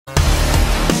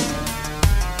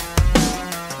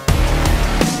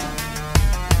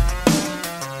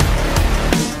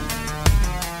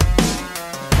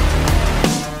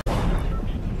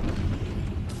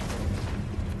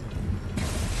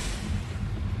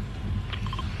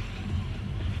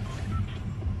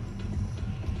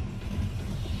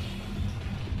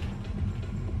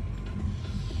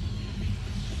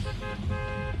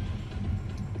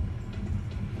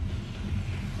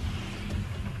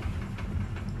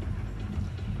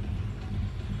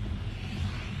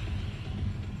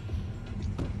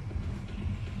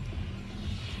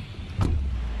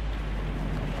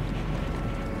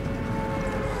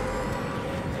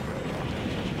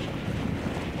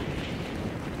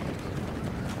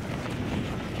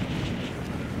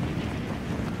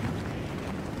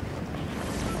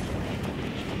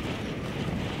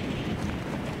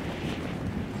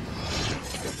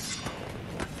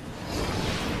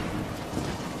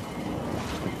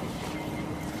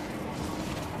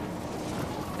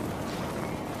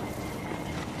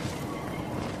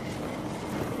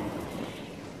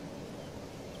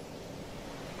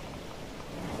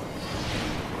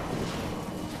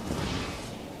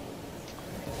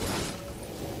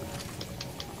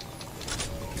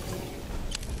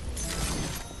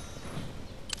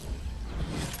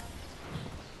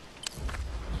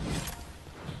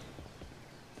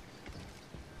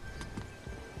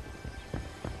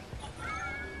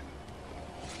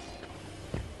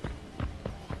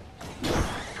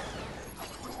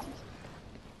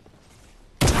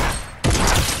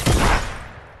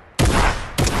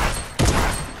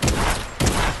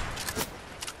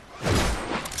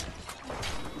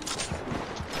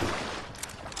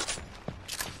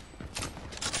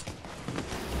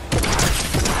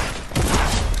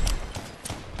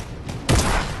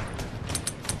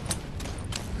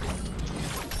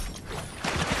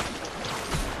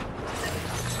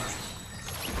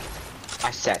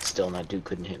I sat still and that dude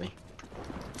couldn't hit me.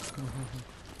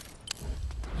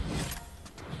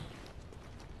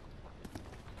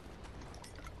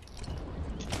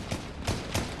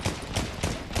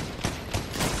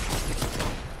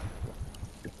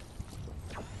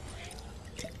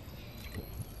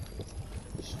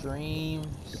 Stream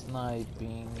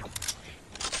sniping.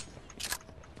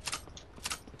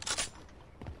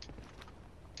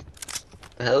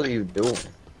 The hell are you doing?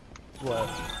 What?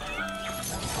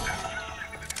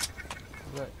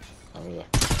 What? Oh yeah.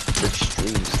 Big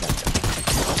stream sniping.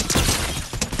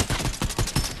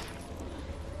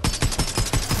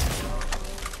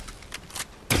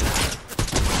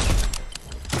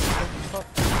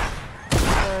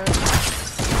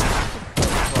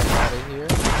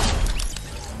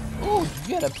 Oh,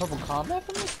 you got a purple combat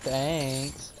for me?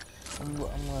 Thanks. I'm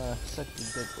gonna suck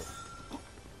your dick.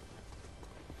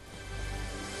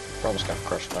 Almost got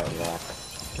crushed by a rock.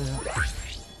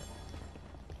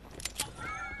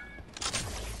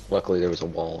 Luckily there was a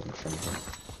wall in front of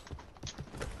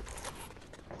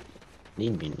me.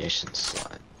 Need munitions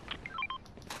slot.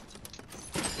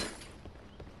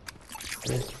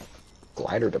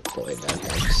 Glider deployed, that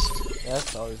nice.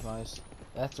 That's always nice.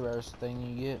 That's the rarest thing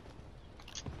you get.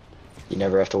 You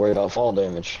never have to worry about fall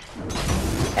damage.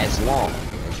 As long.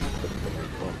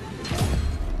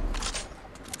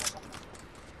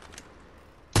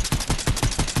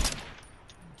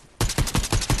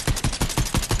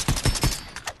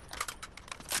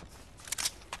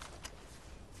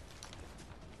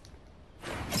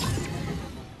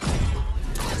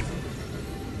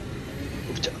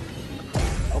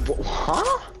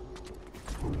 Huh?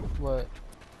 What?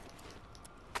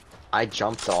 I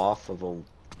jumped off of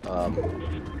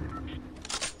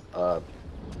a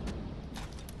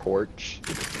porch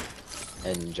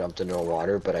and jumped into the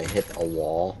water, but I hit a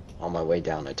wall on my way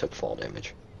down. I took fall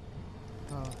damage.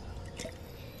 Oh.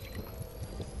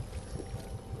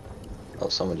 Oh,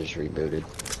 someone just rebooted.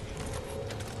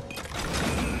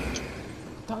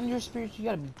 Thunder spirits, you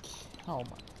gotta be. Oh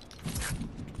my.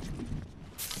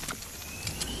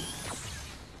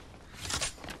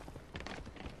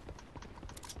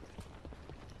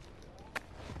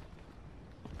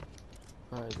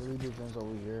 Alright, the reboot thing's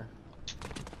over here.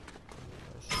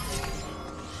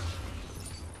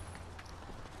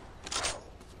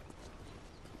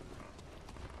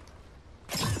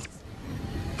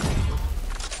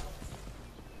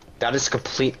 That is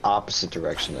complete opposite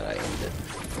direction that I aimed it.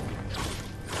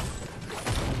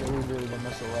 The reboot the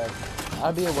missile left.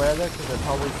 I'd be aware of that because they're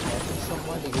probably connected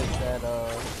somewhere to get that,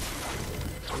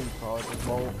 what do you call it, the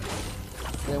bolt.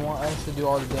 They want us to do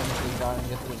all the damage we got and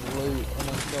get this loot and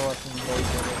then kill us and go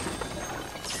get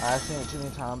it. I've seen it too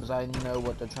many times, I know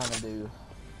what they're trying to do.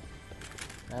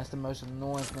 That's the most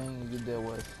annoying thing you can deal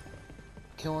with.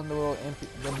 Killing the little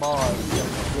the boss,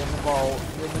 getting the ball,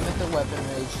 getting them with the weapon and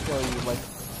they just kill you like,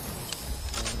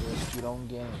 and just, you don't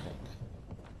get anything.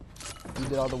 You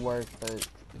did all the work, but,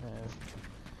 you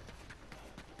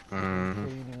know.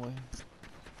 Anyway,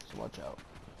 so watch out.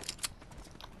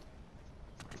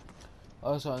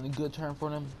 Also, a good term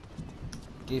for them,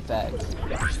 gay fags.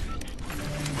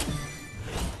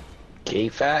 Gay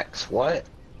facts? What?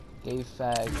 Gay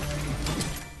fags.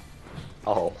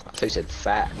 Oh, I thought you said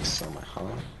facts. I'm like, huh?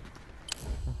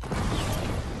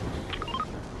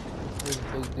 Here's a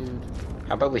big dude.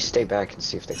 How about we stay back and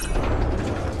see if they come out?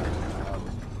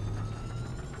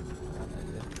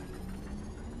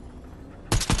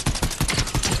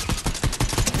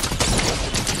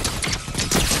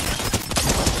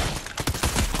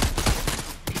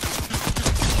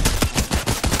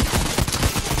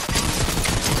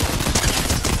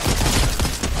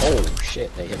 Oh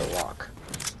shit, they hit a rock.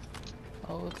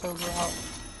 Oh, it's a rock.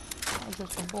 It's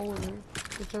just a boulder.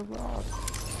 It's a rock.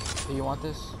 Do you want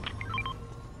this?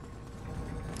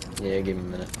 Yeah, give me a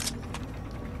minute.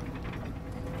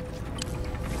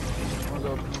 Wanna go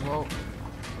open the vault?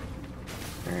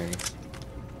 Alright.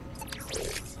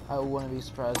 I wouldn't be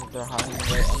surprised if they're hiding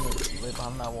right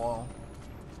behind that wall.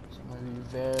 So I'm gonna be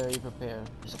very prepared.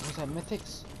 Was that Mythics?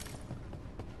 Is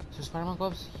there Spider-Man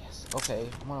gloves? Yes. Okay,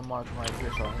 I'm gonna mark them right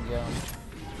here so I can get them.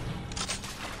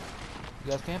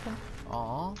 You guys camping?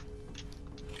 Aww.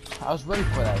 I was ready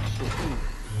for that shit too.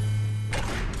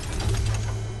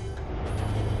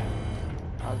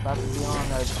 I was about to be on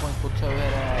that twinkle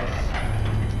toehead ass.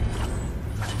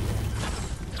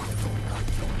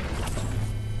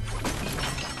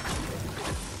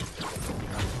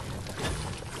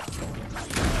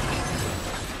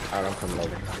 Alright, I'm coming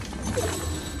over.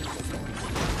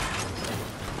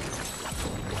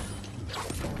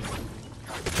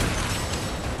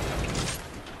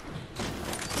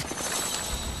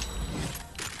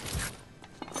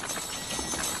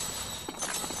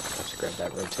 Grab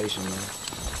that rotation, man.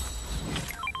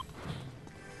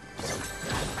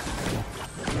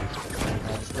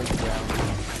 Just break it down.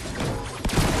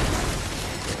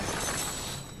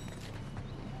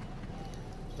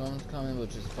 Storm's coming,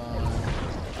 which is fun.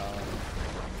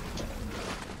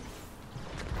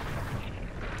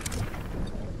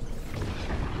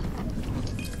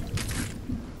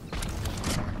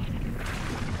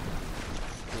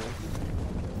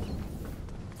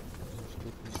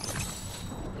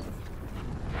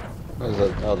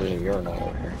 Oh, there's a urinal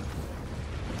over here.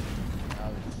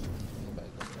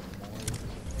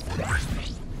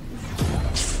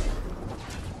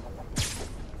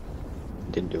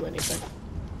 Didn't do anything.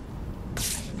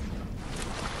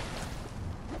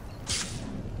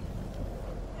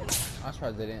 I'm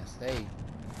surprised they didn't stay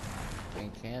in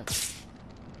camp.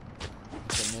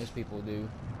 What most people do.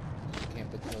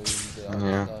 Camp the code and do all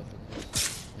that stuff,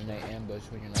 and they ambush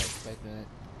when you're not expecting it.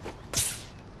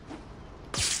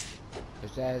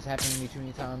 Which that has happened to me too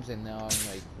many times, and now I'm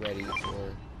like ready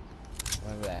for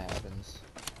whenever that happens.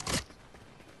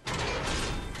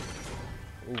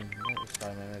 Ooh, that was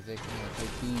Spider-Man music. I'm gonna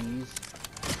take these.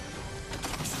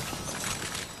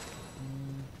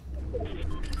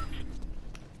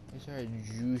 Is there a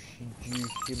juicy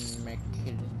mech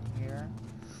in here?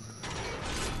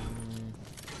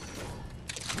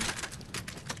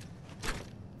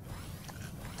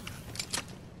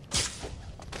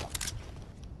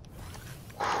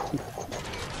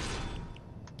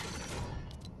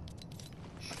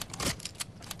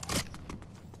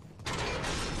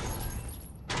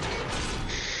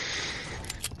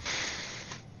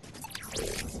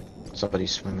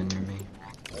 Somebody's swimming near me.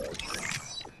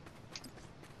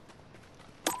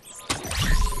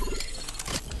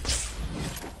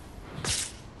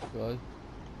 Really?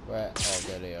 Where at? Oh,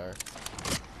 there they are.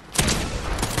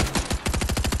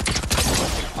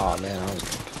 Oh man, I was...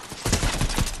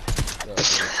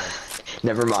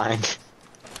 Never mind.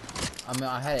 I mean,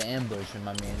 I had an ambush, and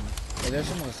I mean, if there's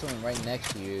someone swimming right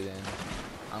next to you, then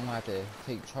I'm gonna have to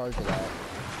take charge of that.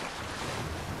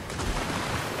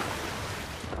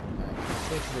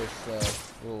 Fix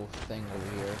this little thing over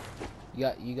here.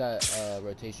 You got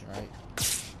rotation, right?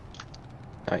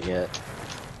 Not yet.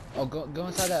 Oh, go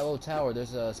inside that little tower.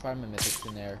 There's a Spider-Man mythic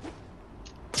in there.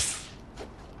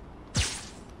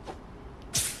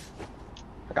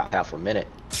 I got half a minute.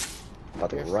 I'm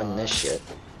about to You're run fine. this shit.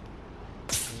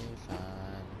 You're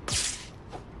fine.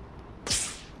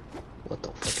 What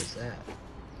the fuck is that?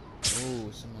 Ooh,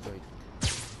 someone's right.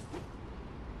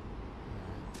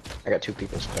 I got two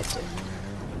people spectating.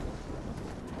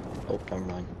 Oh, never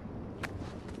mind.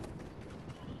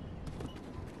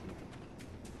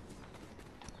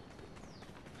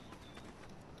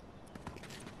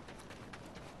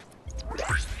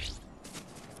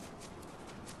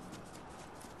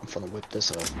 I'm gonna whip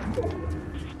this up.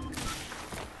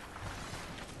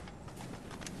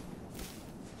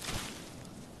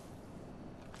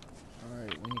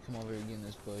 Alright, when you come over here, get in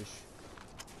this bush.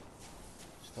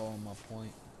 Just follow my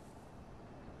point.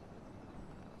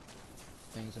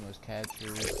 Things almost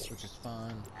captured, which is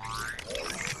fun.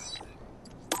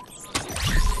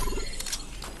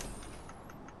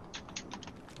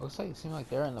 Looks like it seemed like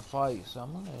they're in the fight, so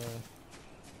I'm gonna.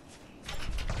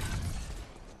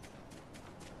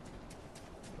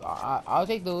 I'll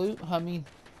take the loot. I mean,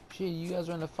 shit, you guys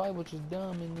are in the fight, which is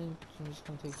dumb, and then I'm just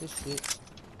gonna take this shit.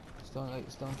 Stone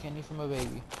candy from a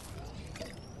baby.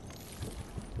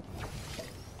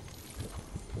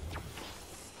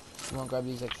 You wanna grab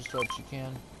these extra straps, you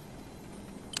can.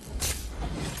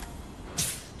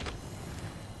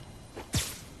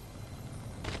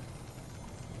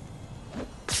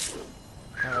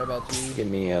 Not right about you. Give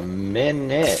me a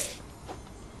minute.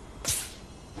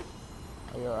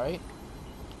 Are you alright?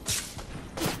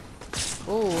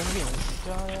 Oh, I'm getting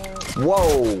shot at.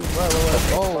 Whoa!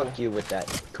 Whoa. Fuck you with that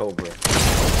Cobra.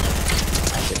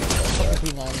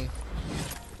 P90.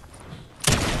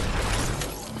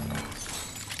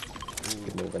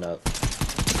 Keep moving up.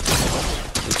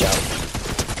 Reach out.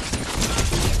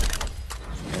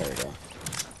 There we go.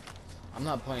 I'm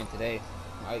not playing today.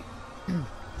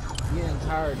 Getting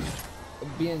tired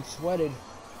of being sweated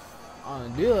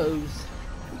on duos,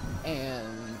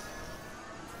 and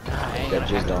I ain't gonna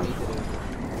have to do.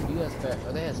 You guys,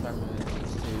 oh, they have Spider-Man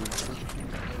things too.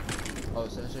 Oh,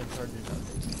 sensor charges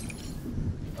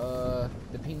updates.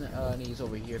 The peanut knees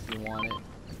over here if you want it.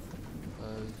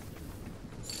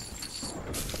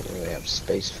 Don't really have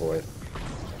space for it.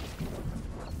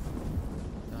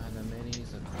 Don't have the minis.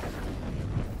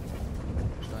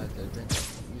 So I have to drink,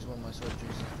 use one of my sword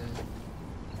juices then.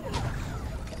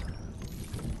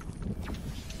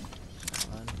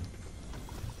 Fun.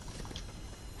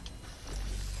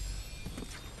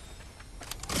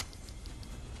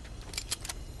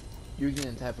 you're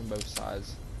getting attacked from both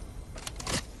sides.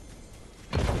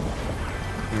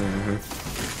 Mm-hmm.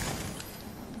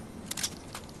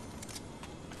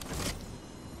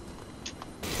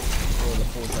 Oh, the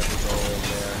full cycle's all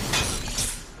over there.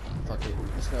 Fuck it,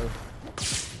 let's go.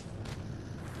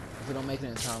 If we don't make it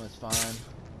in time, it's fine.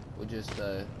 We'll just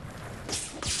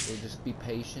be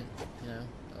patient, you know.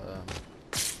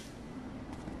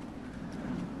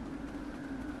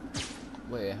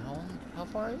 Wait, how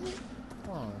far is it?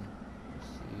 Hold on.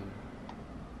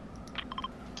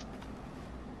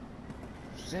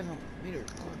 Let's see. 7 meters.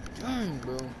 Dang,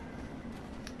 bro.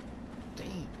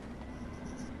 Dang.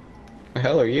 The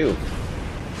hell are you? Over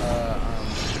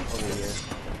here.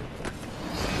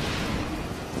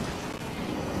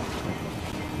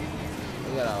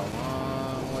 We got a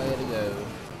long way to go.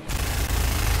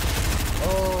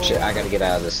 Oh. Shit, I gotta get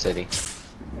out of this city.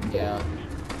 Yeah.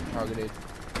 Targeted.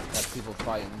 Got people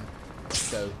fighting.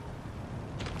 So.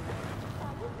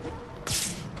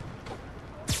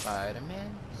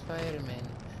 Spider-Man, Spider-Man.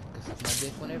 Cause it's my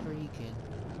dick whenever he can.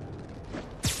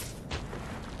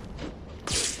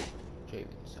 Javen,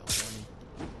 so funny.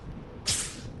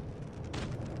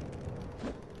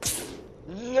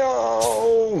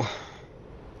 No!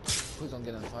 Please don't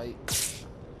get in a fight.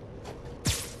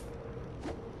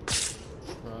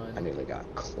 Run. I nearly got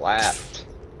clapped.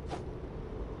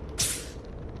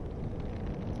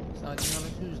 It's not even on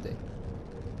a Tuesday.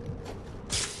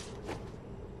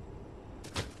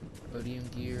 Odium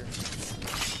gear.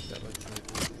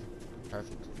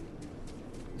 Perfect.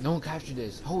 No one captured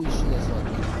this. Holy shit, that's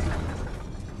lucky.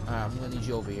 Alright, I'm gonna need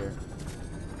you over here.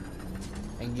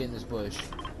 And get in this bush.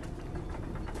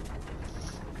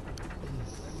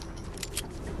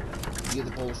 Get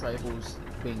the pulse rifles.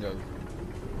 Bingo.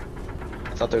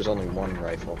 I thought there was only one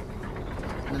rifle.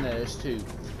 No, there's two.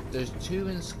 There's two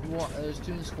in squads and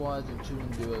two in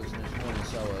duos, and there's one in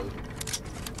solo.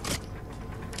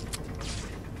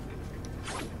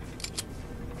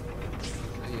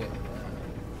 So yeah,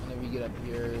 whenever you get up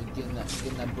here, get in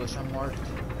that bush unmarked.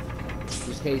 In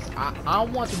this case, I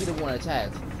want to be the one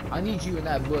attacked. I need you in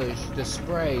that bush to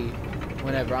spray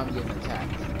whenever I'm getting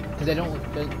attacked. Cause they're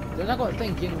not gonna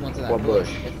think anyone's in that What bush?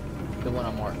 The one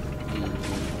I'm marked.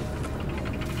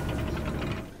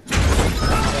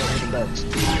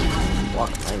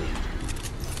 Walk behind you.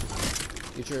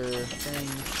 Get your thing.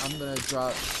 I'm gonna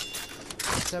drop.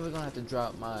 Instead, we're gonna have to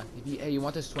drop my. Hey, you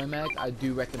want this twin mag? I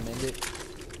do recommend it.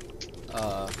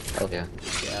 Hell yeah.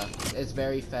 Yeah, it's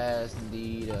very fast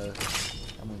indeed. I'm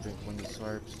gonna drink one of these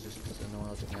slurps just so no one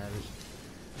else can have it.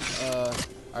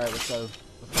 Alright, let's go.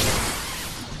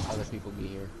 Before other people be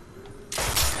here.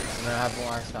 I'm gonna have one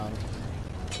last time. I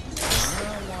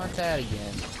don't want that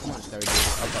again. Come on, start doing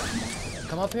it. Okay.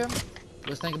 Come up here.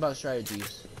 Let's think about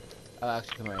strategies.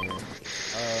 Actually, come right here.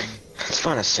 Let's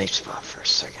find a safe spot for a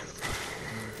second.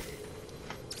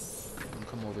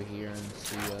 Come over here and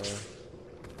see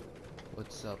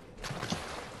what's up.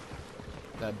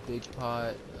 Got a big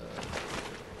pot.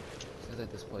 Seems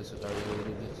like this place was already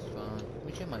looted. It's fine. Let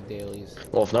me check my dailies.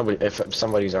 Well, if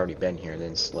somebody's already been here,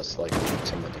 then it's less likely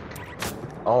somebody.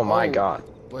 Oh my god.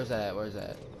 Where's that at? Where's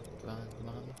that at? Behind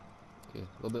me? Okay, a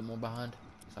little bit more behind.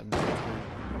 So I can get through.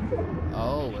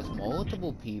 Oh, it's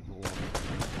multiple people.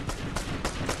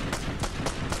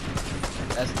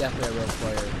 That's definitely a real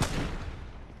player.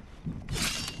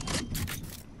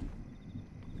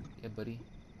 Yeah, buddy.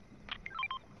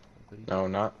 No,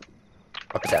 not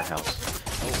up at that house.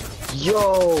 Oh.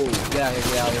 Yo! Get out of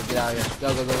here, get out of here, get out of here.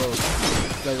 Go, go, go, go.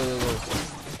 Go, go, go, go.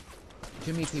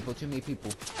 Too many people, too many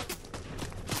people.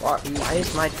 Why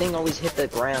does my thing always hit the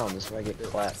ground? That's why I get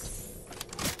clapped.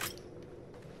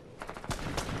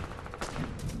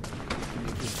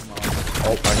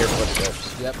 Oh, I hear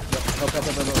footsteps. Yep, yep. Up, up,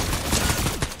 up, up, up.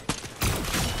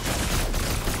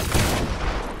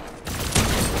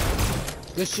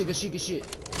 Good shit, good shit, good shit.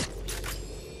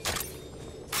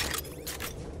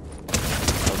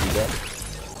 Oh, you dead?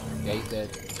 Yeah, he's dead.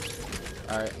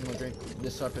 Alright, I'm gonna drink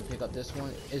this up and pick up this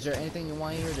one. Is there anything you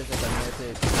want here? There's like a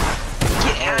method.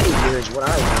 Get out of here is what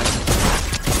I want.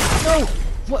 No!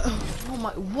 What? Oh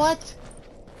my, what?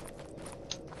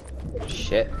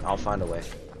 Shit, I'll find a way.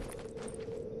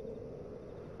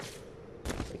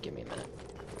 Wait, give me a minute.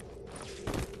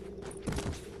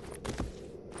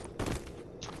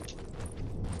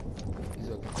 He's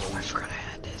looking Oh, for I you. forgot I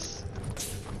had this.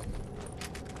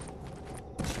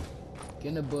 Get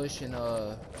in the bush and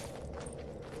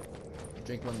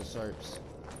drink one of the slurps.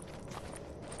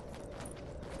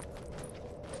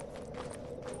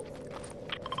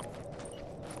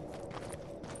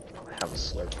 I have a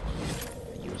slurp. I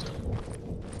used it.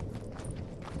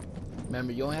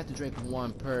 Remember, you only have to drink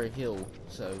one per hill,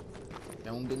 so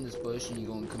Don't get in this bush and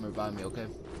you're gonna come revive me, okay?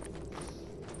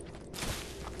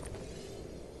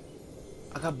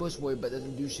 I got bush boy, but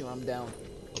doesn't do shit when I'm down.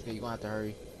 Okay, you're gonna have to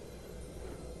hurry.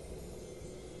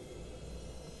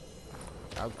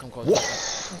 I'll come close.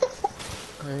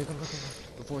 Come here, come.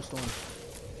 Before storm.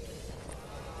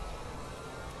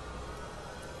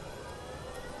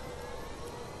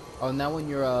 Oh, now when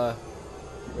you're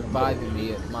reviving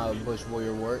me, my bush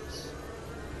warrior works.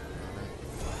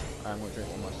 Alright, I'm gonna drink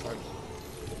one more starts.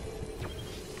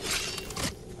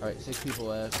 Alright, 6 people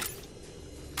left.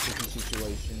 Sticky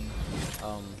situation.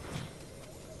 Someone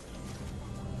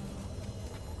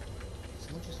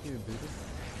just get rebooted?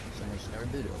 Someone just got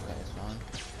rebooted. Okay, that's fine.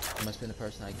 It must have been the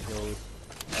person I killed.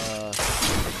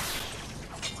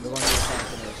 We're going to do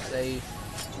something that's safe.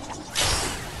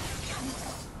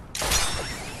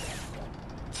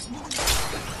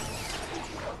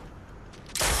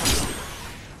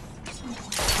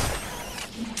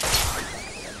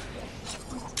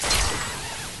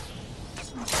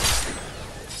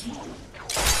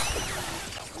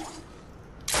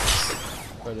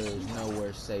 But there's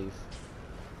nowhere safe.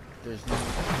 There's no...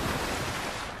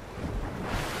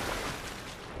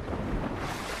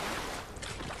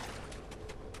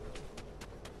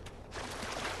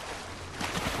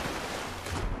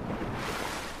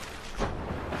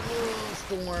 Oh,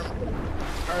 storm.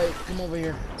 Alright, come over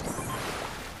here.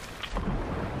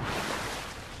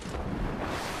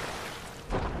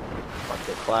 Fuck,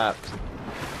 get clapped.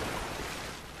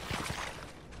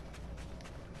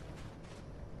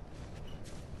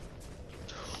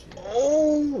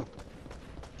 Oh!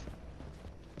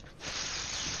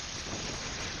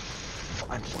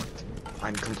 I'm fucked.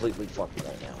 I'm completely fucked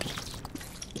right now.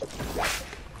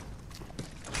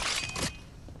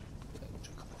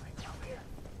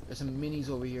 There's some minis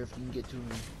over here if you can get to them.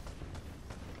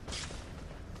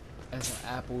 And some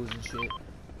apples and shit.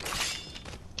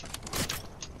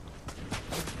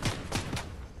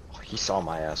 Oh, he saw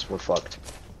my ass. We're fucked.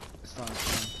 It's fine, it's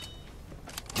fine.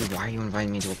 Dude, why are you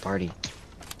inviting me to a party?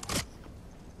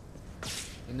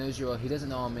 He knows you're. He doesn't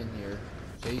know I'm in here,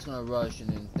 so he's gonna rush and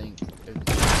then think.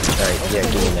 Alright, yeah,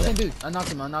 give me a Same minute. dude. I knocked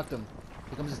him.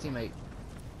 Here comes his teammate.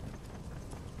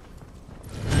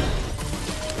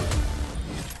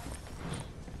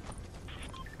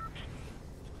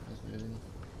 He's moving.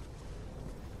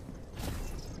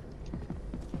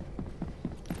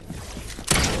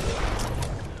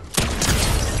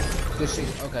 Good shit.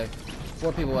 Okay,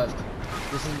 4 people left.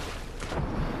 This is.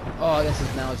 Oh, this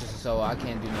is now just a solo. I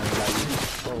can't do nothing about you.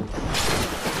 Oh.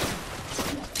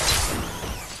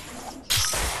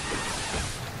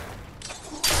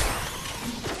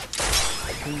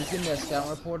 Can you just give me a scout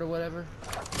report or whatever?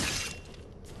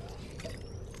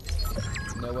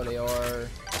 Know where they are.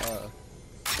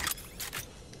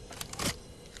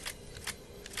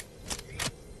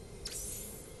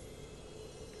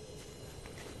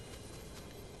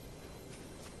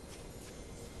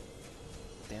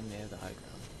 Damn, they have the high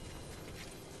ground.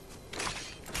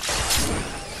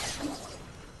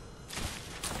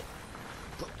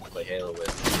 Play Halo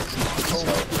with. So,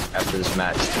 after this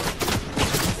match.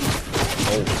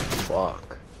 Oh,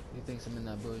 fuck. He thinks I'm in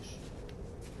that bush.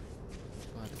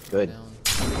 Good. Down.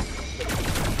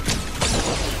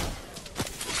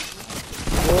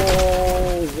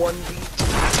 Oh, 1v2.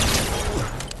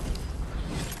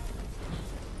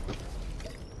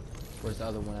 Where's the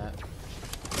other one at?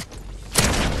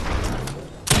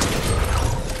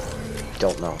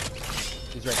 Don't know.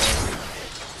 He's right there.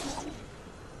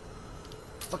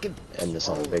 Fucking End this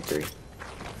on a victory.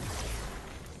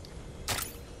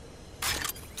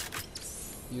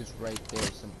 he was right there.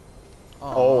 Some.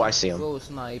 Oh, I see him. Little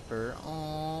sniper.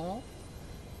 Oh,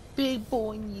 big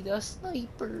boy need a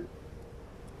sniper.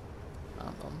 Oh,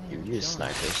 man, You use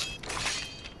snipers.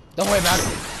 Don't worry about it.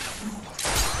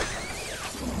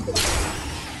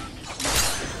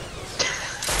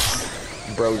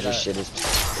 Bro just shit his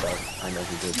self. I know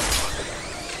he did.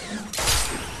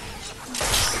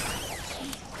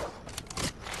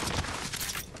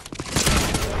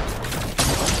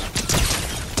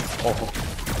 Oh.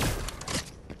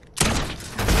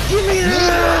 Give me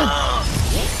that!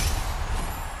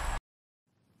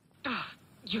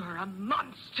 You're a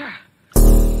monster!